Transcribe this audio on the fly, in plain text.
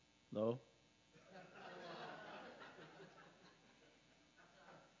Hello?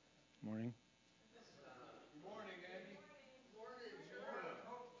 Morning. Good morning, Andy.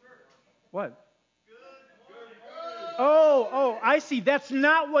 What? Good. Oh, I see. That's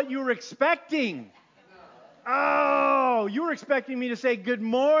not what you were expecting. Oh, you were expecting me to say good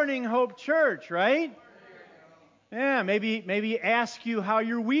morning, Hope Church, right? Yeah, maybe ask you how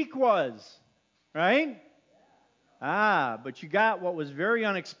your week was, right? But you got what was very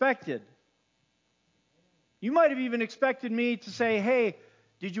unexpected. You might have even expected me to say, hey,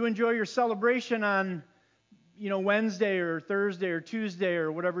 did you enjoy your celebration on, Wednesday or Thursday or Tuesday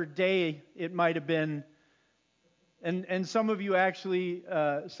or whatever day it might have been? And some of you actually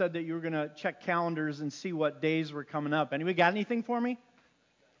said that you were going to check calendars and see what days were coming up. Anybody got anything for me?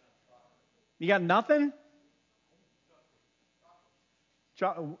 You got nothing?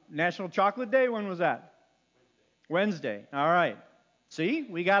 National Chocolate Day? When was that? Wednesday. All right. See,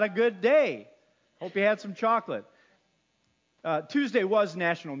 we got a good day. Hope you had some chocolate. Tuesday was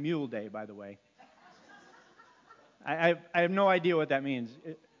National Mule Day, by the way. I have no idea what that means.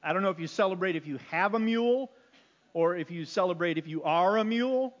 I don't know if you celebrate if you have a mule or if you celebrate if you are a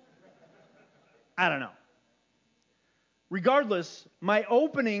mule. I don't know. Regardless, my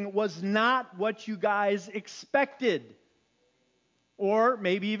opening was not what you guys expected or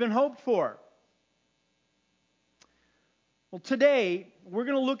maybe even hoped for. Well, today, we're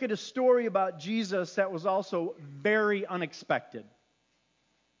going to look at a story about Jesus that was also very unexpected.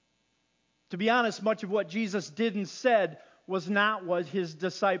 To be honest, much of what Jesus did and said was not what his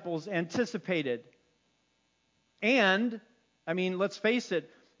disciples anticipated. And, let's face it,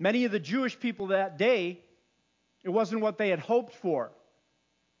 many of the Jewish people that day, it wasn't what they had hoped for.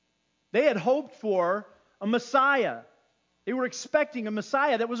 They had hoped for a Messiah. They were expecting a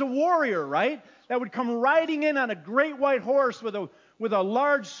Messiah that was a warrior, right? That would come riding in on a great white horse with a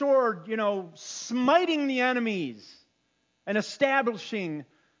large sword, smiting the enemies and establishing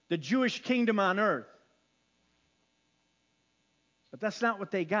the Jewish kingdom on earth. But that's not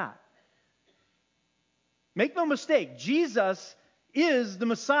what they got. Make no mistake, Jesus is the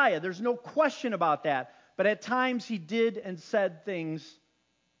Messiah. There's no question about that. But at times he did and said things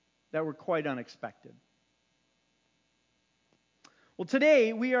that were quite unexpected. Well,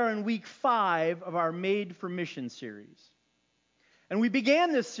 today we are in week 5 of our Made for Mission series. And we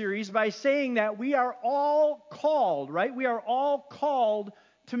began this series by saying that we are all called, right? We are all called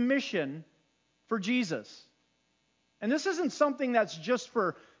to mission for Jesus. And this isn't something that's just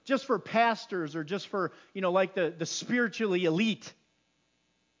for pastors or just for, like the spiritually elite.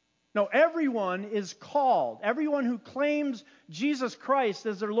 No, everyone is called. Everyone who claims Jesus Christ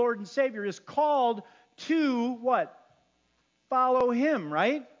as their Lord and Savior is called to what? Follow Him,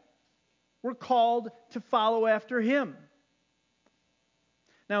 right? We're called to follow after Him.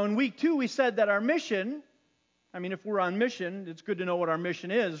 Now, in week 2, we said that our mission, if we're on mission, it's good to know what our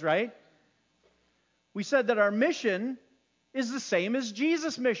mission is, right? We said that our mission is the same as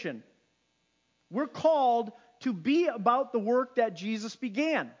Jesus' mission. We're called to be about the work that Jesus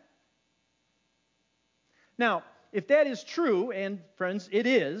began. Now, if that is true, and friends, it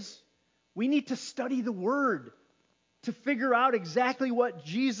is, we need to study the Word to figure out exactly what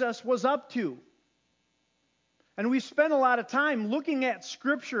Jesus was up to. And we've spent a lot of time looking at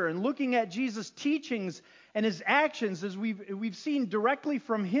Scripture and looking at Jesus' teachings and His actions as we've seen directly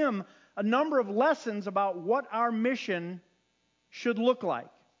from Him a number of lessons about what our mission should look like.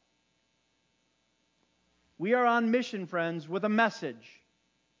 We are on mission, friends, with a message.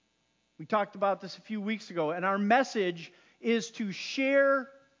 We talked about this a few weeks ago, and our message is to share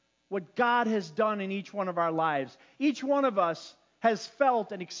what God has done in each one of our lives. Each one of us has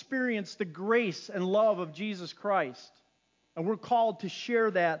felt and experienced the grace and love of Jesus Christ, and we're called to share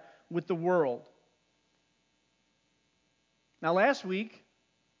that with the world. Now, last week,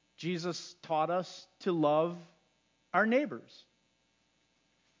 Jesus taught us to love our neighbors.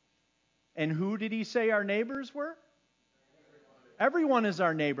 And who did He say our neighbors were? Everyone is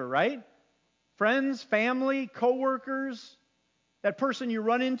our neighbor, right? Friends, family, co-workers, that person you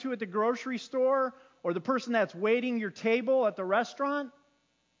run into at the grocery store, or the person that's waiting your table at the restaurant.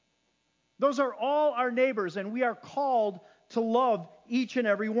 Those are all our neighbors, and we are called to love each and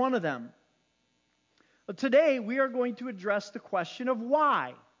every one of them. But today, we are going to address the question of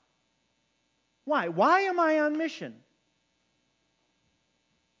why. Why? Why am I on mission?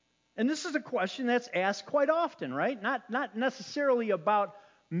 And this is a question that's asked quite often, right? Not necessarily about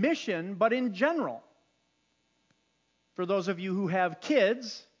mission, but in general. For those of you who have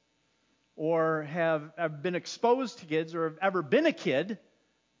kids, or have been exposed to kids, or have ever been a kid,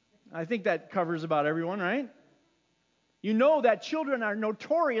 I think that covers about everyone, right? You know that children are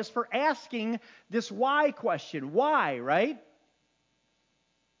notorious for asking this why question. Why, right?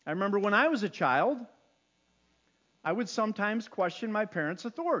 I remember when I was a child, I would sometimes question my parents'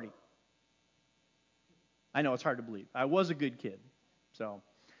 authority. I know it's hard to believe. I was a good kid.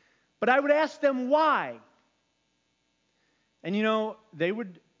 But I would ask them why. And they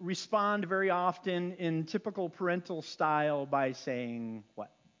would respond very often in typical parental style by saying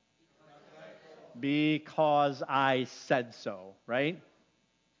what? Because I said so, right?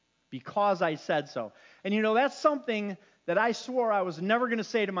 Because I said so. And that's something that I swore I was never going to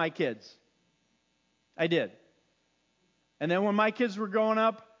say to my kids. I did. And then when my kids were growing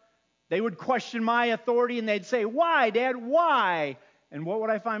up, they would question my authority and they'd say, "Why, Dad? Why?" And what would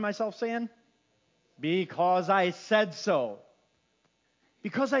I find myself saying? Because I said so.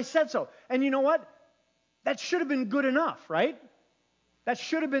 Because I said so. And you know what? That should have been good enough, right? That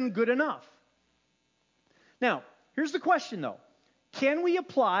should have been good enough. Now, here's the question, though. Can we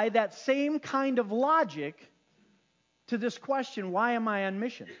apply that same kind of logic to this question, why am I on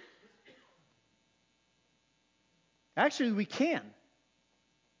mission? Actually, we can.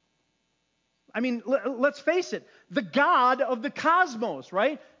 I mean, let's face it. The God of the cosmos,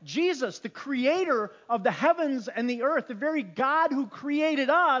 right? Jesus, the creator of the heavens and the earth, the very God who created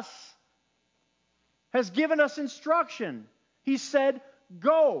us, has given us instruction. He said,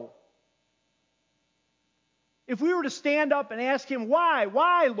 go. If we were to stand up and ask him, why,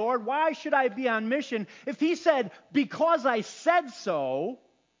 Lord, why should I be on mission? If he said, because I said so,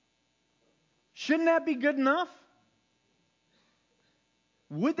 shouldn't that be good enough?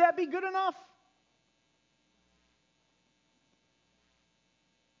 Would that be good enough?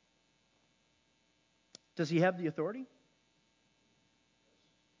 Does he have the authority?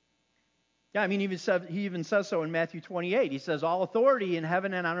 Yeah, I mean, he even says so in Matthew 28. He says, all authority in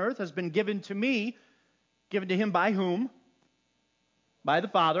heaven and on earth has been given to me. Given to him by whom? By the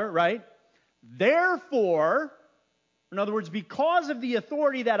Father, right? Therefore, in other words, because of the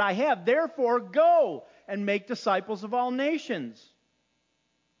authority that I have, therefore go and make disciples of all nations.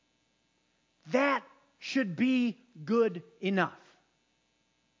 That should be good enough.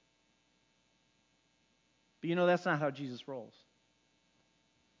 But that's not how Jesus rolls.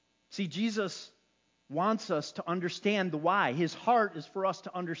 See, Jesus wants us to understand the why. His heart is for us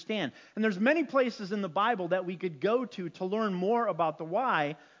to understand. And there's many places in the Bible that we could go to learn more about the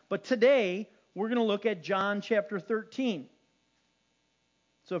why. But today, we're going to look at John chapter 13.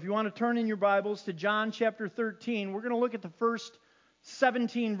 So if you want to turn in your Bibles to John chapter 13, we're going to look at the first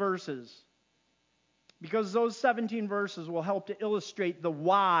 17 verses. Because those 17 verses will help to illustrate the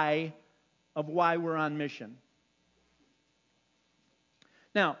why of why we're on mission.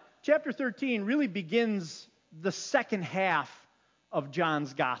 Now, chapter 13 really begins the second half of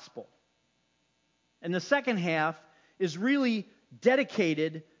John's gospel. And the second half is really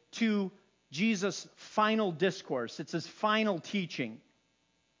dedicated to Jesus' final discourse. It's his final teaching. And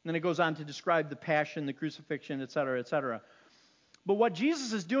then it goes on to describe the passion, the crucifixion, etc., etc. But what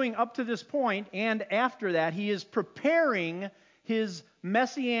Jesus is doing up to this point and after that, he is preparing his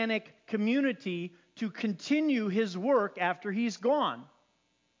messianic community to continue his work after he's gone.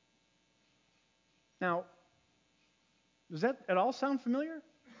 Now, does that at all sound familiar?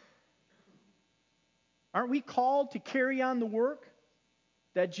 Aren't we called to carry on the work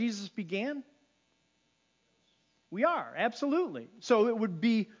that Jesus began? We are, absolutely. So it would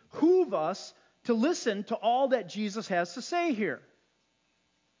behoove us to listen to all that Jesus has to say here.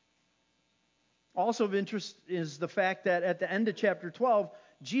 Also of interest is the fact that at the end of chapter 12,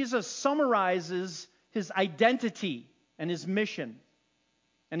 Jesus summarizes his identity and his mission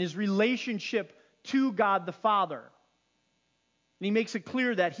and his relationship to God the Father. And he makes it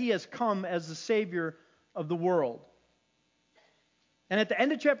clear that he has come as the Savior of the world. And at the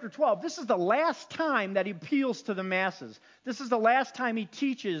end of chapter 12, this is the last time that he appeals to the masses. This is the last time he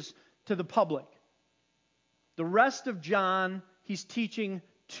teaches to the public. The rest of John, he's teaching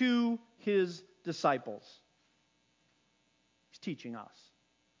to his disciples. He's teaching us.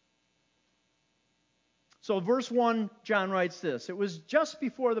 So verse 1, John writes this. It was just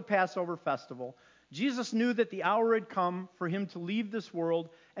before the Passover festival. Jesus knew that the hour had come for him to leave this world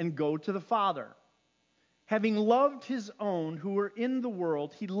and go to the Father. Having loved his own who were in the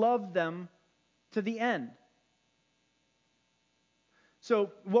world, he loved them to the end.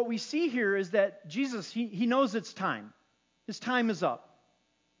 So what we see here is that Jesus, he knows it's time. His time is up.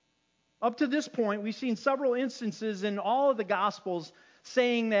 Up to this point, we've seen several instances in all of the Gospels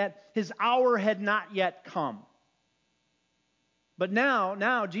saying that his hour had not yet come. But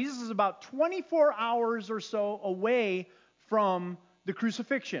now Jesus is about 24 hours or so away from the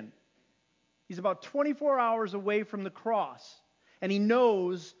crucifixion. He's about 24 hours away from the cross, and he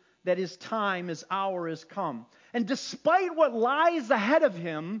knows that his time, his hour has come. And despite what lies ahead of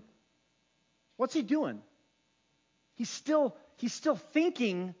him, what's he doing? He's still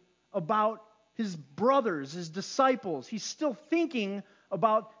thinking about his brothers, his disciples. He's still thinking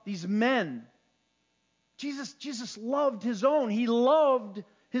about these men. Jesus loved his own. He loved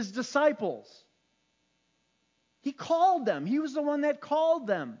his disciples. He called them. He was the one that called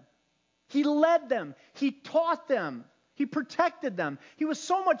them. He led them. He taught them. He protected them. He was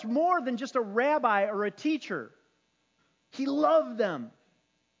so much more than just a rabbi or a teacher. He loved them.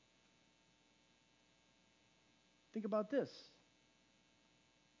 Think about this.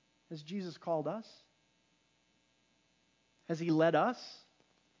 Has Jesus called us? Has he led us?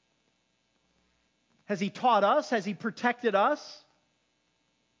 Has he taught us? Has he protected us?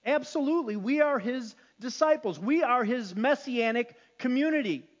 Absolutely. We are his disciples. We are his messianic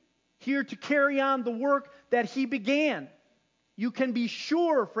community, here to carry on the work that he began. You can be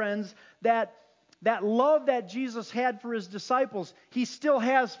sure, friends, that that love that Jesus had for his disciples, he still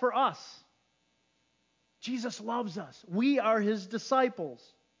has for us. Jesus loves us. We are his disciples.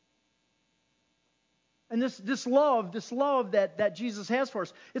 And this love that Jesus has for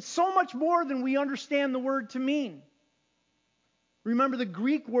us, it's so much more than we understand the word to mean. Remember, the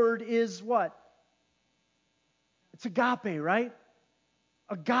Greek word is what? It's agape, right?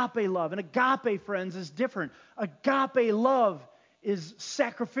 Agape love. And agape, friends, is different. Agape love is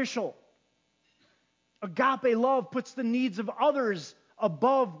sacrificial. Agape love puts the needs of others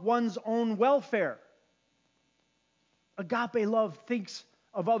above one's own welfare. Agape love thinks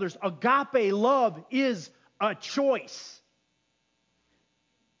of others. Agape love is a choice.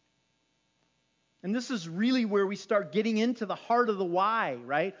 And this is really where we start getting into the heart of the why,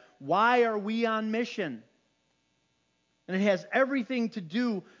 right? Why are we on mission? And it has everything to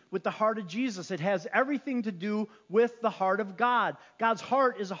do with the heart of Jesus. It has everything to do with the heart of God. God's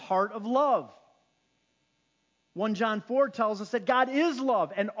heart is a heart of love. 1 John 4 tells us that God is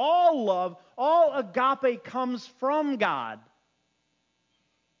love, and all love, all agape comes from God.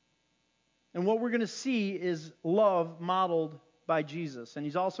 And what we're going to see is love modeled by Jesus. And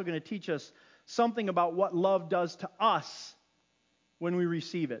he's also going to teach us something about what love does to us when we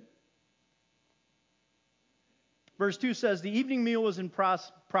receive it. Verse 2 says, the evening meal was in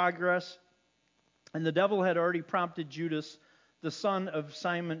progress, and the devil had already prompted Judas, the son of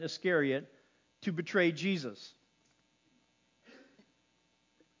Simon Iscariot, to betray Jesus.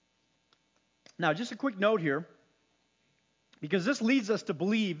 Now, just a quick note here, because this leads us to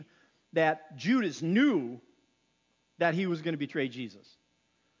believe that Judas knew that he was going to betray Jesus.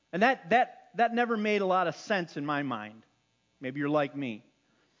 And that never made a lot of sense in my mind. Maybe you're like me.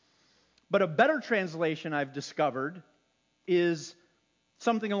 But a better translation I've discovered is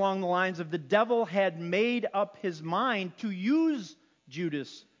something along the lines of the devil had made up his mind to use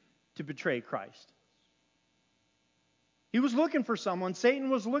Judas to betray Christ. He was looking for someone, Satan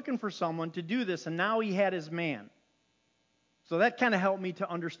was looking for someone to do this, and now he had his man. So that kind of helped me to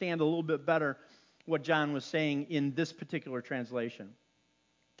understand a little bit better what John was saying in this particular translation.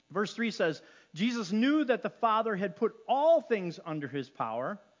 Verse 3 says, Jesus knew that the Father had put all things under his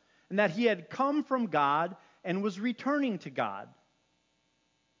power, and that he had come from God and was returning to God.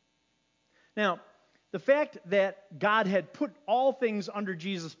 Now, the fact that God had put all things under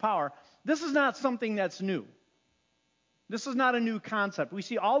Jesus' power, this is not something that's new. This is not a new concept. We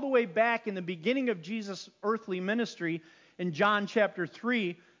see all the way back in the beginning of Jesus' earthly ministry, in John chapter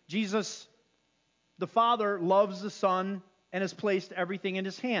 3, Jesus, the Father, loves the Son and has placed everything in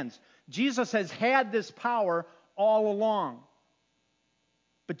his hands. Jesus has had this power all along.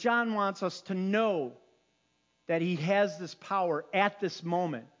 But John wants us to know that he has this power at this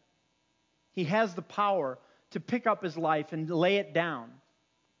moment. He has the power to pick up his life and lay it down.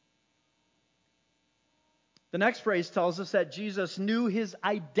 The next phrase tells us that Jesus knew his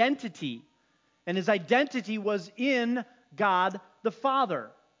identity, and his identity was in God the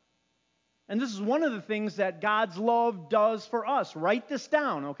Father. And this is one of the things that God's love does for us. Write this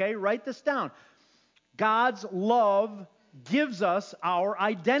down, okay? Write this down. God's love gives us our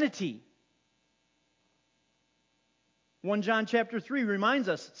identity. 1 John chapter 3 reminds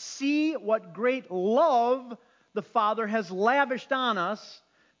us, see what great love the Father has lavished on us,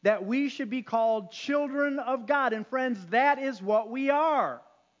 that we should be called children of God. And friends, that is what we are.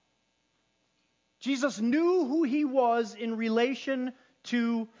 Jesus knew who he was in relation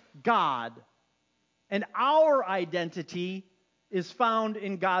to God. And our identity is found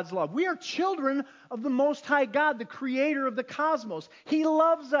in God's love. We are children of the Most High God, the creator of the cosmos. He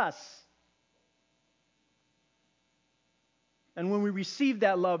loves us. And when we receive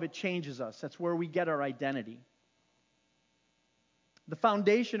that love, it changes us. That's where we get our identity. The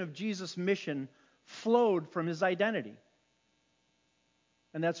foundation of Jesus' mission flowed from his identity.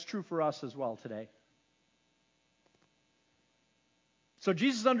 And that's true for us as well today. So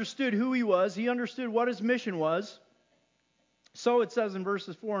Jesus understood who he was. He understood what his mission was. So it says in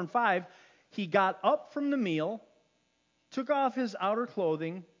verses 4 and 5, he got up from the meal, took off his outer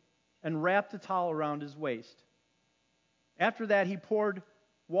clothing, and wrapped a towel around his waist. After that, he poured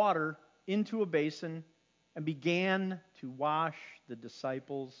water into a basin and began to wash the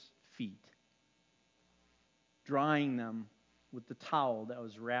disciples' feet, drying them with the towel that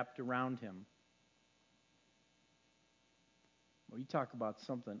was wrapped around him. Well, you talk about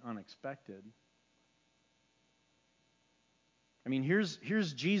something unexpected. I mean,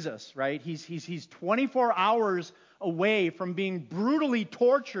 here's Jesus, right? He's 24 hours away from being brutally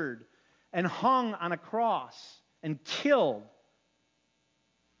tortured and hung on a cross and killed.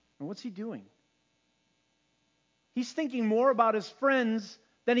 And what's he doing? He's thinking more about his friends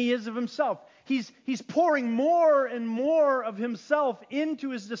than he is of himself. He's pouring more and more of himself into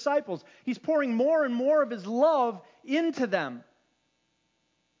his disciples. He's pouring more and more of his love into them.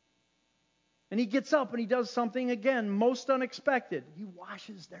 And he gets up and he does something, again, most unexpected. He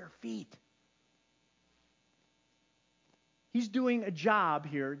washes their feet. He's doing a job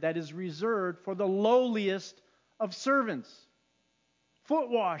here that is reserved for the lowliest of servants. Foot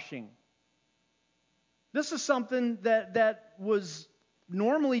washing. This is something that was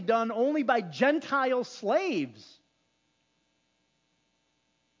normally done only by Gentile slaves.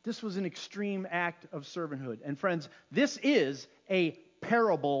 This was an extreme act of servanthood. And friends, this is a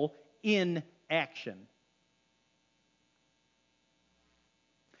parable in action.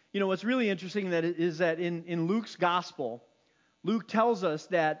 You know, what's really interesting is that in Luke's gospel, Luke tells us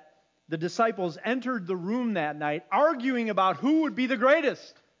that the disciples entered the room that night arguing about who would be the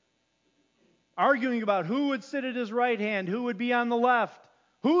greatest. Arguing about who would sit at his right hand, who would be on the left,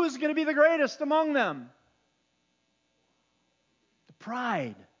 who is going to be the greatest among them. The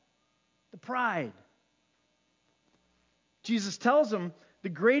pride. Jesus tells them, the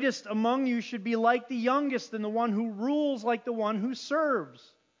greatest among you should be like the youngest, and the one who rules like the one who serves.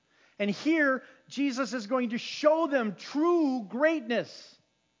 And here, Jesus is going to show them true greatness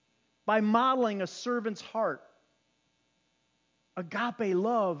by modeling a servant's heart. Agape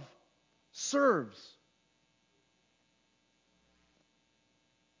love serves.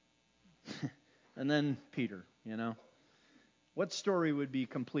 And then Peter, you know. What story would be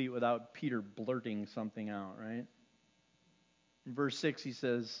complete without Peter blurting something out, right? In verse 6,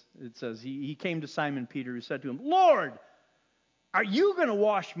 it says, he came to Simon Peter, who said to him, Lord, are you going to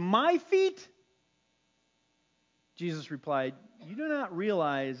wash my feet? Jesus replied, you do not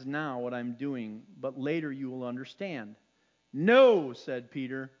realize now what I'm doing, but later you will understand. No, said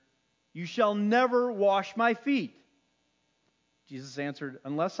Peter, you shall never wash my feet. Jesus answered,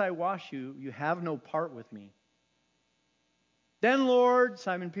 unless I wash you, you have no part with me. Then, Lord,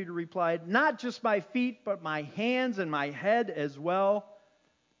 Simon Peter replied, not just my feet, but my hands and my head as well.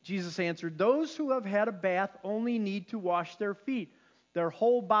 Jesus answered, those who have had a bath only need to wash their feet. Their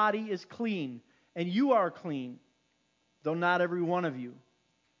whole body is clean, and you are clean, though not every one of you.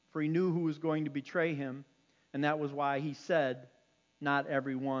 For he knew who was going to betray him, and that was why he said, not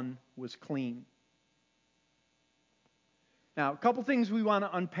everyone was clean. Now, a couple things we want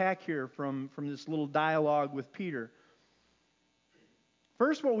to unpack here from this little dialogue with Peter.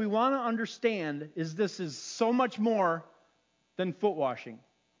 First, what we want to understand is this is so much more than foot washing.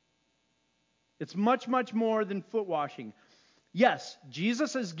 It's much, much more than foot washing. Yes,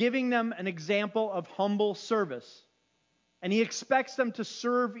 Jesus is giving them an example of humble service. And he expects them to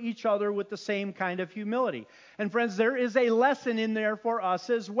serve each other with the same kind of humility. And friends, there is a lesson in there for us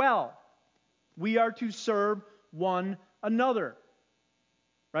as well. We are to serve one another.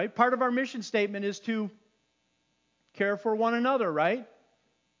 Right? Part of our mission statement is to care for one another, right?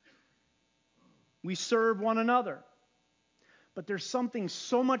 We serve one another. But there's something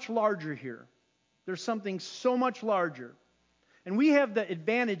so much larger here. There's something so much larger. And we have the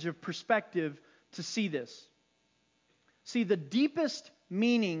advantage of perspective to see this. See, the deepest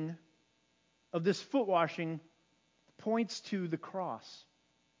meaning of this foot washing points to the cross.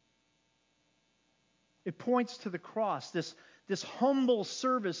 It points to the cross, this humble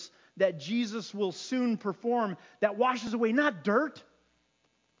service that Jesus will soon perform that washes away not dirt,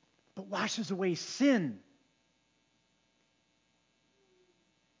 but washes away sin.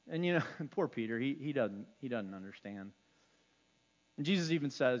 And you know, poor Peter, he doesn't understand. And Jesus even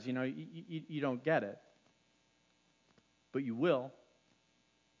says, you know, you don't get it, but you will.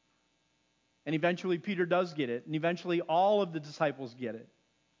 And eventually Peter does get it. And eventually all of the disciples get it.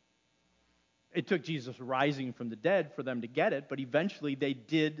 It took Jesus rising from the dead for them to get it, but eventually they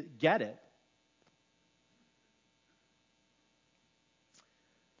did get it.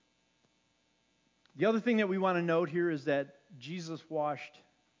 The other thing that we want to note here is that Jesus washed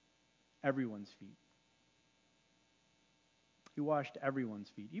everyone's feet. He washed everyone's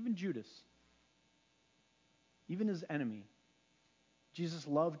feet, even Judas, even his enemy. Jesus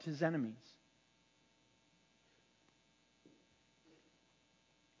loved his enemies.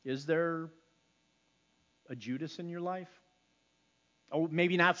 Is there a Judas in your life? Oh,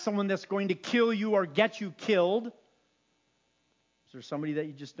 maybe not someone that's going to kill you or get you killed. Is there somebody that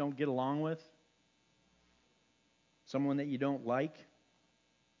you just don't get along with? Someone that you don't like?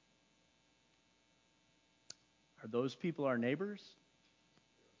 Are those people our neighbors?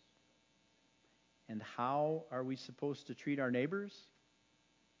 And how are we supposed to treat our neighbors?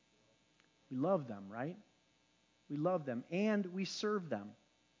 We love them, right? We love them and we serve them.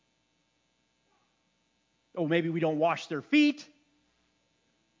 Oh, maybe we don't wash their feet,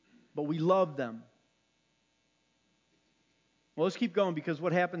 but we love them. Well, let's keep going because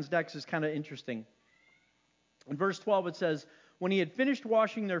what happens next is kind of interesting. In verse 12 it says, when he had finished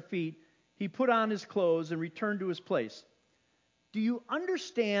washing their feet, he put on his clothes and returned to his place. Do you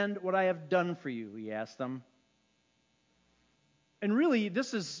understand what I have done for you? He asked them. And really,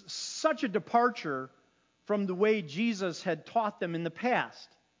 this is such a departure from the way Jesus had taught them in the past.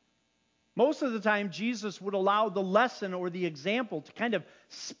 Most of the time, Jesus would allow the lesson or the example to kind of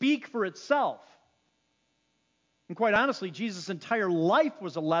speak for itself. And quite honestly, Jesus' entire life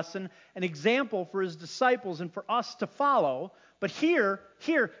was a lesson, an example for his disciples and for us to follow. But here,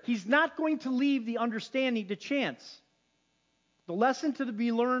 he's not going to leave the understanding to chance. The lesson to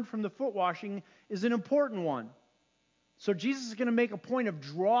be learned from the foot washing is an important one. So Jesus is going to make a point of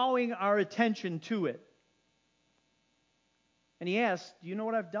drawing our attention to it. And he asks, do you know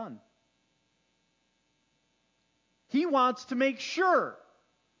what I've done? He wants to make sure.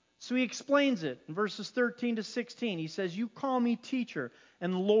 So he explains it in verses 13 to 16. He says, you call me teacher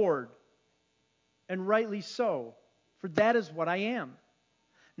and Lord, and rightly so, for that is what I am.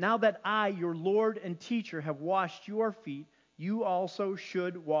 Now that I, your Lord and teacher, have washed your feet, you also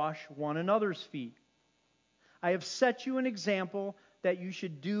should wash one another's feet. I have set you an example that you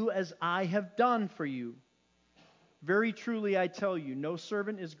should do as I have done for you. Very truly I tell you, no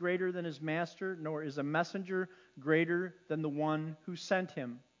servant is greater than his master, nor is a messenger greater than the one who sent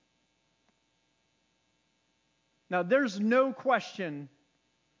him. Now, there's no question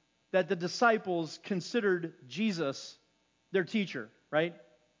that the disciples considered Jesus their teacher, right?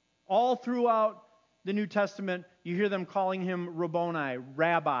 All throughout the New Testament, you hear them calling him Rabboni,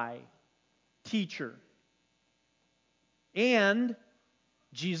 rabbi, teacher. And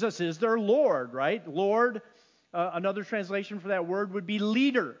Jesus is their Lord, right? Lord, another translation for that word would be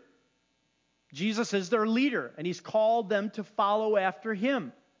leader. Jesus is their leader, and he's called them to follow after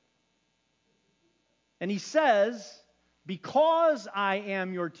him. And he says, because I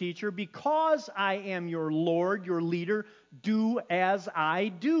am your teacher, because I am your Lord, your leader, do as I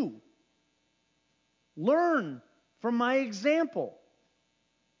do. Learn from my example.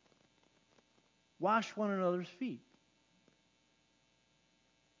 Wash one another's feet.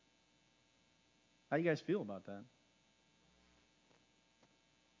 How do you guys feel about that?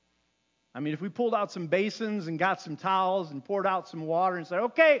 I mean, if we pulled out some basins and got some towels and poured out some water and said,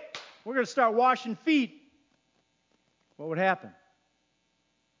 okay, we're going to start washing feet, what would happen?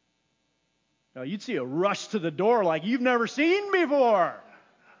 Now, you'd see a rush to the door like you've never seen before.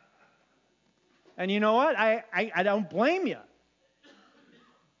 And you know what? I don't blame you.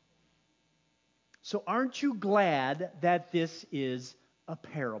 So aren't you glad that this is a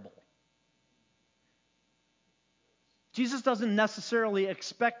parable? Jesus doesn't necessarily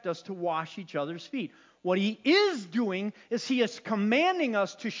expect us to wash each other's feet. What he is doing is he is commanding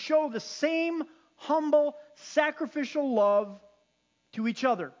us to show the same humble, sacrificial love to each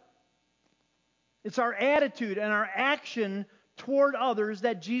other. It's our attitude and our action toward others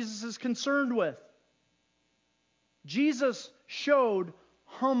that Jesus is concerned with. Jesus showed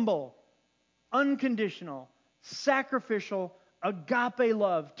humble, unconditional, sacrificial, agape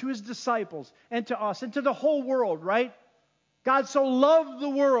love to his disciples and to us and to the whole world, right? God so loved the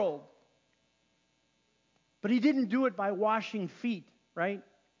world. But he didn't do it by washing feet, right?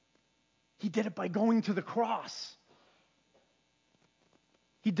 He did it by going to the cross.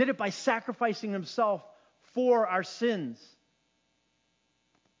 He did it by sacrificing himself for our sins.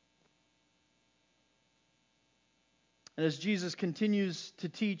 And as Jesus continues to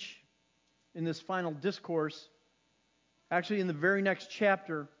teach in this final discourse, actually in the very next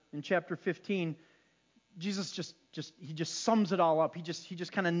chapter, in chapter 15, Jesus just sums it all up. He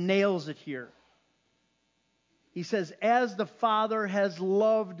just kind of nails it here. He says, "As the Father has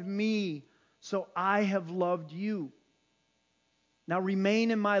loved me, so I have loved you. Now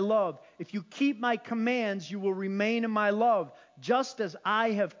remain in my love. If you keep my commands, you will remain in my love, just as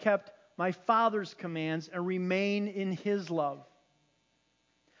I have kept my Father's commands and remain in His love.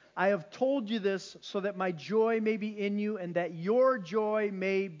 I have told you this so that my joy may be in you and that your joy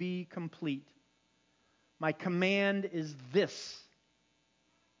may be complete. My command is this: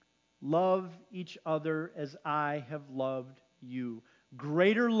 love each other as I have loved you.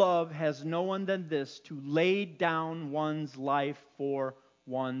 Greater love has no one than this, to lay down one's life for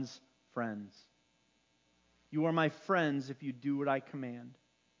one's friends. You are my friends if you do what I command."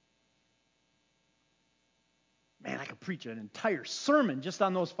 Man, I could preach an entire sermon just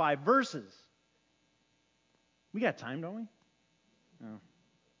on those 5 verses. We got time, don't we? No,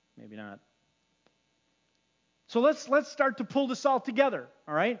 maybe not. So let's start to pull this all together,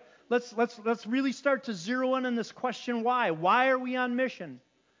 all right? Let's really start to zero in on this question, why? Why are we on mission?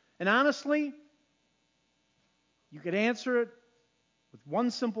 And honestly, you could answer it with one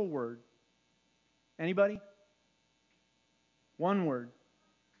simple word. Anybody? One word.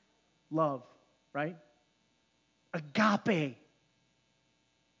 Love, right? Agape.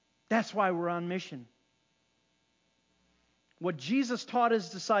 That's why we're on mission. What Jesus taught His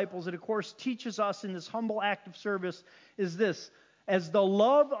disciples, and of course teaches us in this humble act of service, is this: as the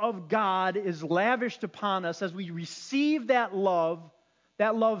love of God is lavished upon us, as we receive that love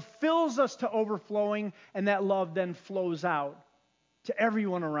fills us to overflowing, and that love then flows out to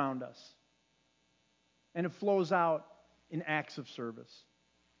everyone around us. And it flows out in acts of service.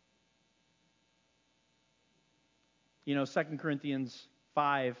 You know, 2 Corinthians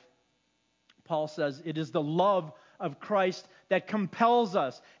 5, Paul says, "It is the love of Christ that compels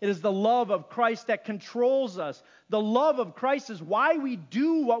us. It is the love of Christ that controls us." The love of Christ is why we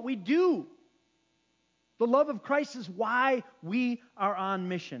do what we do. The love of Christ is why we are on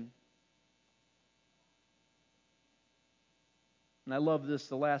mission. And I love this,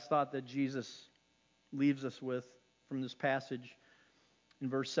 the last thought that Jesus leaves us with from this passage in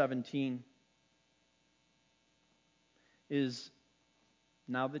verse 17 is,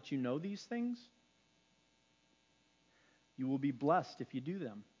 "Now that you know these things, you will be blessed if you do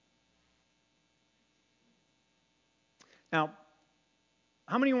them." Now,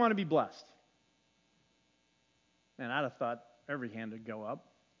 how many want to be blessed? Man, I'd have thought every hand would go up,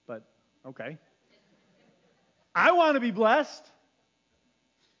 but okay. I want to be blessed.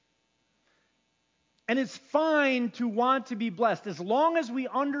 And it's fine to want to be blessed as long as we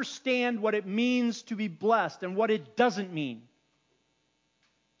understand what it means to be blessed and what it doesn't mean.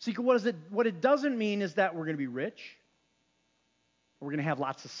 See, what it doesn't mean is that we're going to be rich, or we're going to have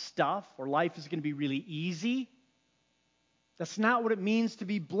lots of stuff, or life is going to be really easy. That's not what it means to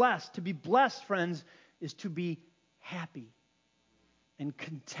be blessed. To be blessed, friends, is to be happy and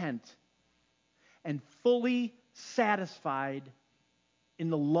content and fully satisfied in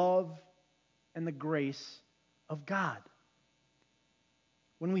the love and the grace of God.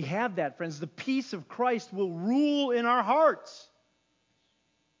 When we have that, friends, the peace of Christ will rule in our hearts.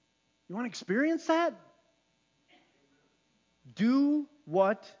 You want to experience that? Do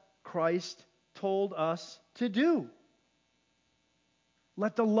what Christ told us to do.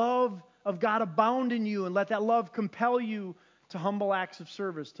 Let the love of God abound in you, and let that love compel you to humble acts of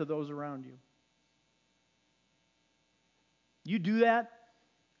service to those around you. You do that,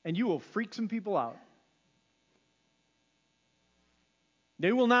 and you will freak some people out.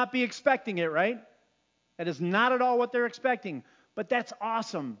 They will not be expecting it, right? That is not at all what they're expecting. But that's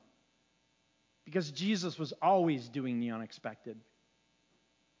awesome, because Jesus was always doing the unexpected.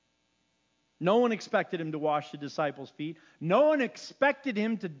 No one expected Him to wash the disciples' feet. No one expected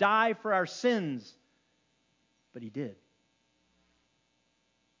Him to die for our sins. But He did.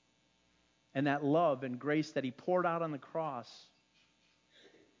 And that love and grace that He poured out on the cross,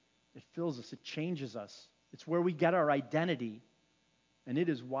 it fills us, it changes us. It's where we get our identity. And it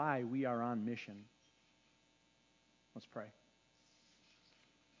is why we are on mission. Let's pray.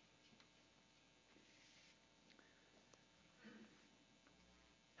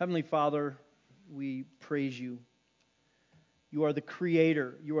 Heavenly Father, we praise You. You are the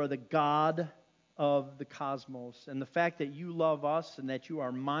Creator. You are the God of the cosmos. And the fact that You love us and that You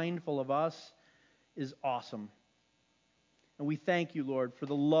are mindful of us is awesome. And we thank You, Lord, for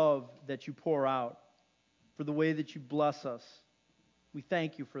the love that You pour out, for the way that You bless us. We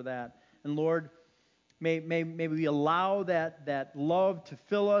thank You for that. And Lord, may we allow that love to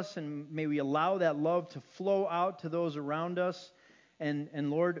fill us, and may we allow that love to flow out to those around us. And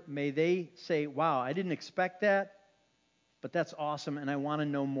Lord, may they say, wow, I didn't expect that, but that's awesome, and I want to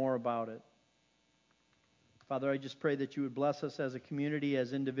know more about it. Father, I just pray that you would bless us as a community,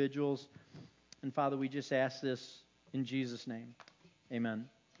 as individuals. And Father, we just ask this in Jesus' name. Amen.